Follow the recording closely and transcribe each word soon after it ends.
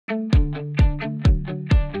In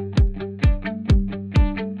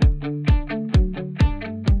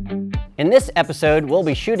this episode, we'll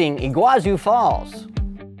be shooting Iguazu Falls.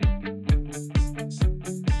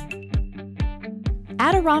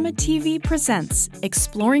 AdoramaTV presents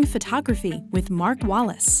Exploring Photography with Mark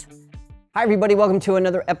Wallace. Hi everybody, welcome to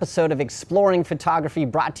another episode of Exploring Photography,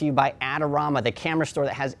 brought to you by Adorama, the camera store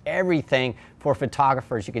that has everything for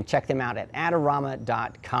photographers. You can check them out at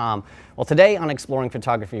adorama.com. Well, today on Exploring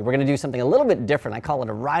Photography, we're going to do something a little bit different. I call it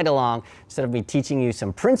a ride-along. Instead of me teaching you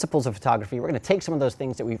some principles of photography, we're going to take some of those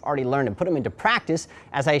things that we've already learned and put them into practice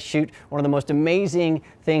as I shoot one of the most amazing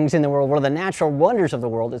things in the world, one of the natural wonders of the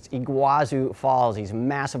world. It's Iguazu Falls, these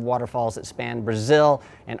massive waterfalls that span Brazil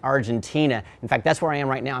and Argentina. In fact, that's where I am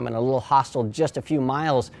right now. I'm in a little hostel just a few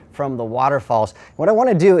miles from the waterfalls. What I want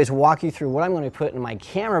to do is walk you through what I'm going to put in my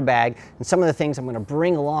camera bag and some of the things I'm going to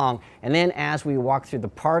bring along, and then as we walk through the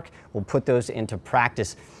park, we'll put those into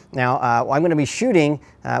practice. Now, I'm going to be shooting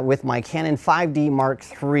with my Canon 5D Mark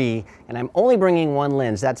III, and I'm only bringing one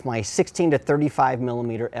lens. That's my 16 to 35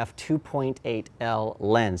 millimeter f2.8L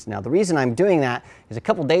lens. Now, the reason I'm doing that is a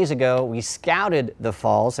couple days ago, we scouted the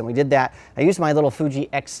falls, and we did that. I used my little Fuji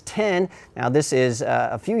X10. Now, this is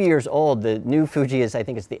a few years old. The new Fuji is, I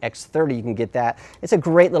think it's the X30. You can get that. It's a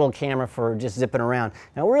great little camera for just zipping around.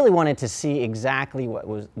 Now, I really wanted to see exactly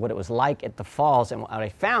what it was like at the falls, and what I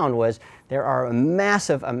found was there are a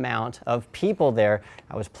massive amount of people there.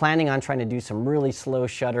 I was planning on trying to do some really slow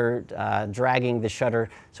shutter, dragging the shutter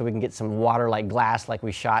so we can get some water-like glass like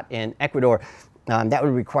we shot in Ecuador. That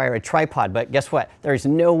would require a tripod, but guess what? There's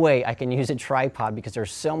no way I can use a tripod because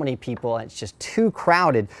there's so many people and it's just too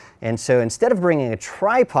crowded. And so instead of bringing a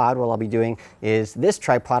tripod, what I'll be doing is this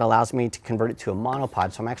tripod allows me to convert it to a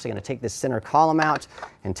monopod. So I'm actually going to take this center column out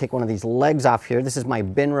and take one of these legs off here. This is my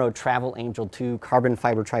Benro Travel Angel 2 carbon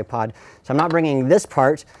fiber tripod. So I'm not bringing this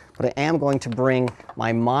part, but I am going to bring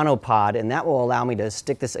my monopod, and that will allow me to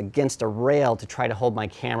stick this against a rail to try to hold my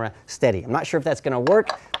camera steady. I'm not sure if that's going to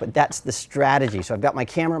work, but that's the strategy. So I've got my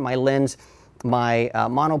camera, my lens, my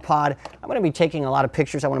monopod. I'm going to be taking a lot of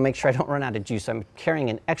pictures. I want to make sure I don't run out of juice. I'm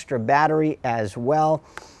carrying an extra battery as well.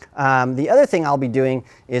 The other thing I'll be doing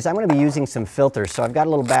is I'm going to be using some filters. So I've got a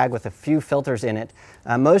little bag with a few filters in it.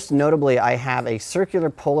 Most notably, I have a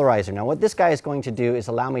circular polarizer. Now what this guy is going to do is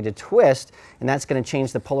allow me to twist, and that's going to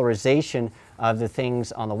change the polarization of the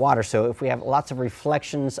things on the water. So if we have lots of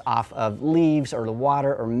reflections off of leaves or the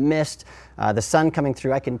water or mist, the sun coming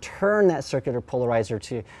through, I can turn that circular polarizer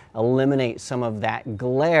to eliminate some of that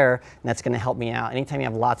glare, and that's going to help me out. Anytime you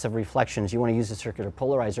have lots of reflections, you want to use the circular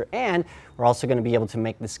polarizer, and we're also going to be able to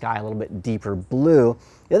make the sky a little bit deeper blue.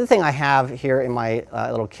 The other thing I have here in my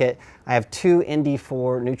little kit, I have two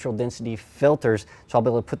ND4 neutral density filters, so I'll be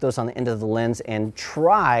able to put those on the end of the lens and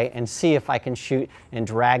try and see if I can shoot and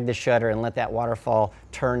drag the shutter and let that waterfall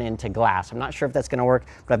turn into glass. I'm not sure if that's going to work,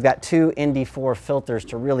 but I've got two ND4 filters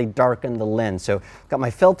to really darken the lens. So I've got my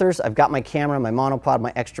filters, I've got my camera, my monopod,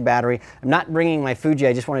 my extra battery. I'm not bringing my Fuji.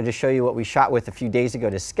 I just wanted to show you what we shot with a few days ago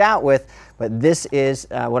to scout with, but this is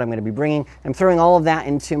what I'm going to be bringing. I'm throwing all of that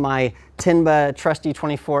into my Tenba trusty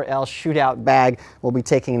 24L Shootout bag. We'll be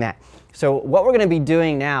taking that. So what we're going to be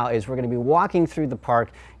doing now is we're going to be walking through the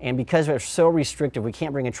park, and because we're so restrictive, we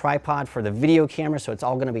can't bring a tripod for the video camera, so it's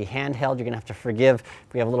all going to be handheld. You're going to have to forgive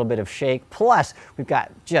if we have a little bit of shake. Plus, we've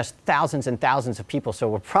got just thousands and thousands of people, so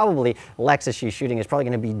we're probably, Lexa, she's shooting, is probably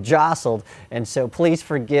going to be jostled, and so please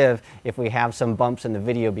forgive if we have some bumps in the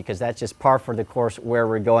video because that's just par for the course where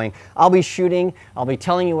we're going. I'll be shooting, I'll be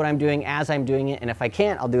telling you what I'm doing as I'm doing it, and if I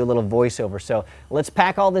can't, I'll do a little voiceover. So let's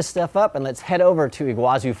pack all this stuff up and let's head over to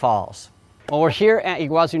Iguazu Falls. Well, we're here at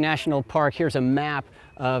Iguazu National Park. Here's a map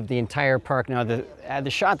of the entire park. Now, the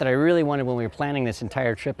shot that I really wanted when we were planning this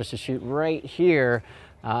entire trip is to shoot right here.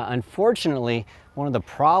 Unfortunately, one of the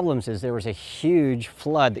problems is there was a huge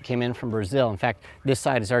flood that came in from Brazil. In fact, this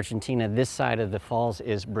side is Argentina, this side of the falls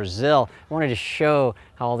is Brazil. I wanted to show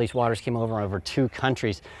how all these waters came over two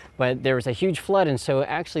countries. But there was a huge flood, and so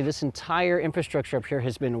actually this entire infrastructure up here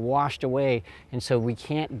has been washed away, and so we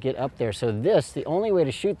can't get up there. So the only way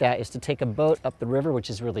to shoot that is to take a boat up the river,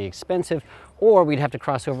 which is really expensive, or we'd have to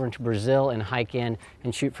cross over into Brazil and hike in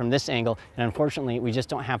and shoot from this angle. And unfortunately, we just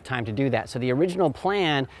don't have time to do that. So the original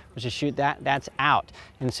plan was to shoot that's out.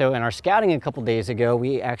 And so in our scouting a couple days ago,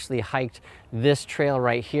 we actually hiked this trail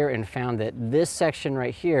right here and found that this section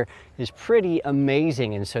right here is pretty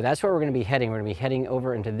amazing. And so that's where we're going to be heading. We're going to be heading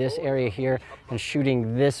over into this area here and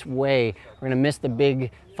shooting this way. We're going to miss the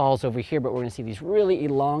big falls over here, but we're going to see these really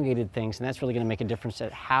elongated things, and that's really going to make a difference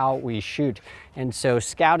at how we shoot. And so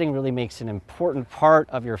scouting really makes an important part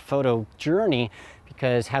of your photo journey,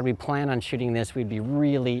 because had we planned on shooting this, we'd be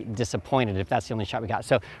really disappointed if that's the only shot we got.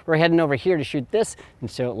 So we're heading over here to shoot this, and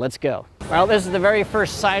so let's go. Well, this is the very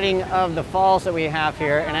first sighting of the falls that we have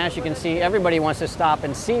here, and as you can see, everybody wants to stop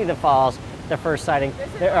and see the falls, the first sighting.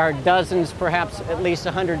 There are dozens, perhaps at least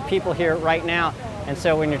 100 people here right now, and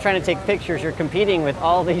so when you're trying to take pictures, you're competing with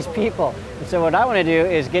all these people. And so what I want to do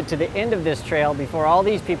is get to the end of this trail before all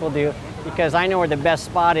these people do, because I know where the best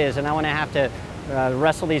spot is, and I want to have to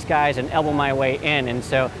wrestle these guys and elbow my way in. And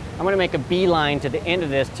so I'm going to make a beeline to the end of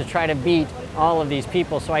this to try to beat all of these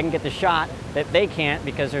people so I can get the shot that they can't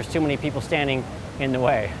because there's too many people standing in the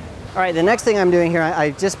way. All right, the next thing I'm doing here,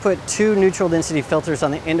 I just put 2 neutral density filters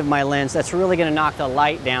on the end of my lens. That's really going to knock the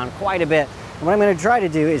light down quite a bit. And what I'm going to try to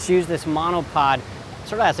do is use this monopod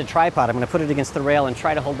sort of as a tripod. I'm going to put it against the rail and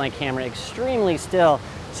try to hold my camera extremely still,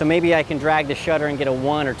 so maybe I can drag the shutter and get a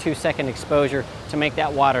 1 or 2 second exposure to make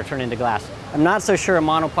that water turn into glass. I'm not so sure a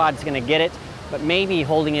monopod is going to get it, but maybe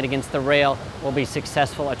holding it against the rail will be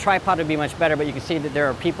successful. A tripod would be much better, but you can see that there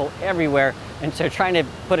are people everywhere, and so trying to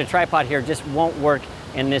put a tripod here just won't work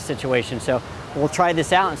in this situation. So we'll try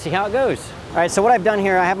this out and see how it goes. All right, so what I've done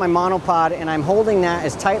here, I have my monopod and I'm holding that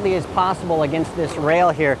as tightly as possible against this rail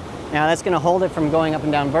here. Now that's going to hold it from going up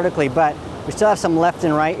and down vertically, but we still have some left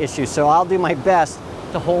and right issues, so I'll do my best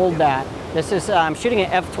to hold that. This is, I'm shooting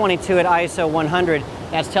at f/22 at ISO 100.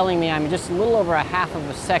 That's telling me I'm just a little over a half of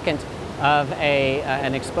a second of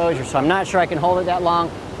an exposure. So I'm not sure I can hold it that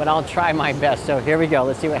long, but I'll try my best. So here we go,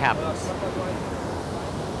 let's see what happens.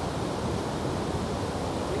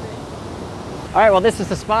 All right, well, this is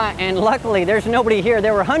the spot, and luckily there's nobody here.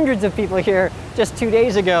 There were hundreds of people here just 2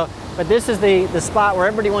 days ago, but this is the spot where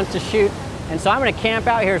everybody wants to shoot. And so I'm gonna camp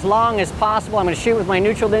out here as long as possible. I'm gonna shoot with my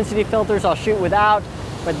neutral density filters, I'll shoot without,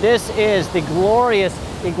 but this is the glorious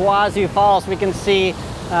Iguazu Falls. We can see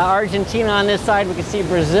Argentina on this side, we can see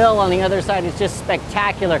Brazil on the other side. It's just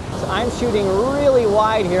spectacular. So I'm shooting really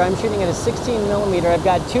wide here. I'm shooting at a 16mm. I've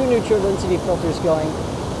got 2 neutral density filters going.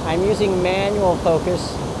 I'm using manual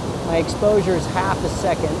focus. My exposure is half a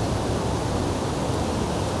second.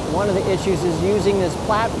 One of the issues is using this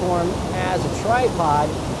platform as a tripod.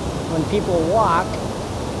 When people walk,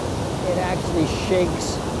 it actually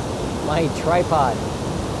shakes my tripod.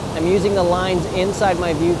 I'm using the lines inside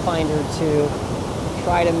my viewfinder to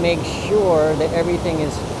try to make sure that everything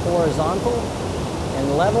is horizontal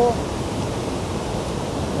and level.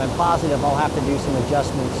 If I'm positive, I'll have to do some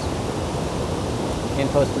adjustments in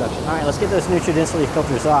post-production. All right, let's get those neutral density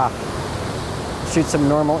filters off. Shoot some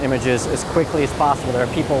normal images as quickly as possible. There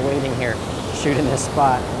are people waiting here to shoot in this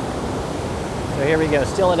spot. So here we go,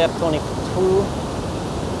 still at f/22.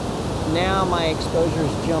 Now my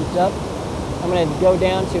exposure's jumped up. I'm gonna go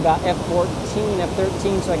down to about f/14,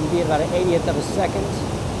 f/13, so I can be at about an 80th of a second.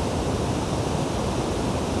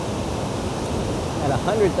 At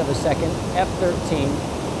 100th of a second, f/13.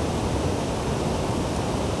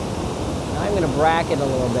 I'm going to bracket a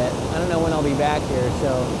little bit. I don't know when I'll be back here,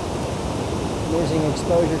 so I'm using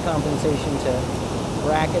exposure compensation to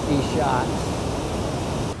bracket these shots.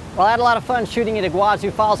 Well, I had a lot of fun shooting at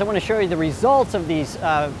Iguazu Falls. I want to show you the results of these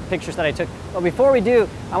pictures that I took. But before we do,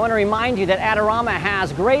 I want to remind you that Adorama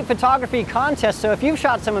has great photography contests. So if you've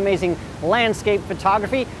shot some amazing landscape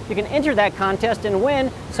photography, you can enter that contest and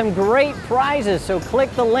win some great prizes. So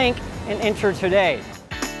click the link and enter today.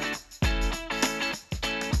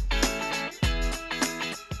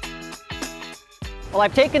 Well,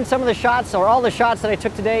 I've taken some of the shots, or all the shots that I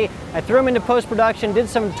took today, I threw them into post-production, did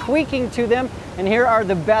some tweaking to them, and here are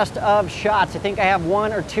the best of shots. I think I have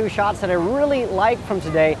 1 or 2 shots that I really like from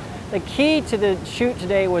today. The key to the shoot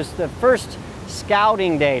today was the first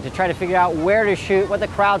scouting day, to try to figure out where to shoot, what the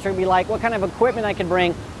crowds are going to be like, what kind of equipment I could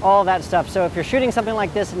bring, all that stuff. So if you're shooting something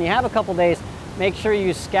like this and you have a couple days, make sure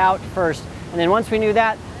you scout first. And then once we knew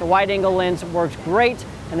that, the wide-angle lens works great.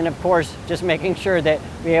 And then, of course, just making sure that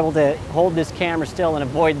we're able to hold this camera still and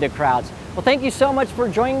avoid the crowds. Well, thank you so much for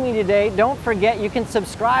joining me today. Don't forget, you can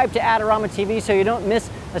subscribe to AdoramaTV so you don't miss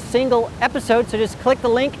a single episode. So just click the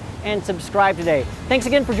link and subscribe today. Thanks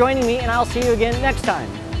again for joining me, and I'll see you again next time.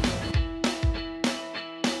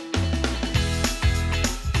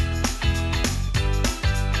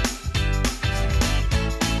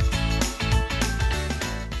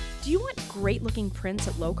 Great looking prints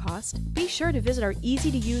at low cost? Be sure to visit our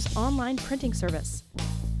easy-to-use online printing service.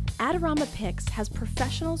 Adorama Pix has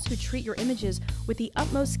professionals who treat your images with the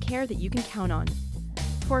utmost care that you can count on.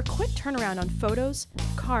 For a quick turnaround on photos,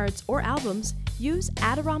 cards, or albums, use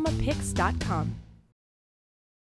AdoramaPix.com.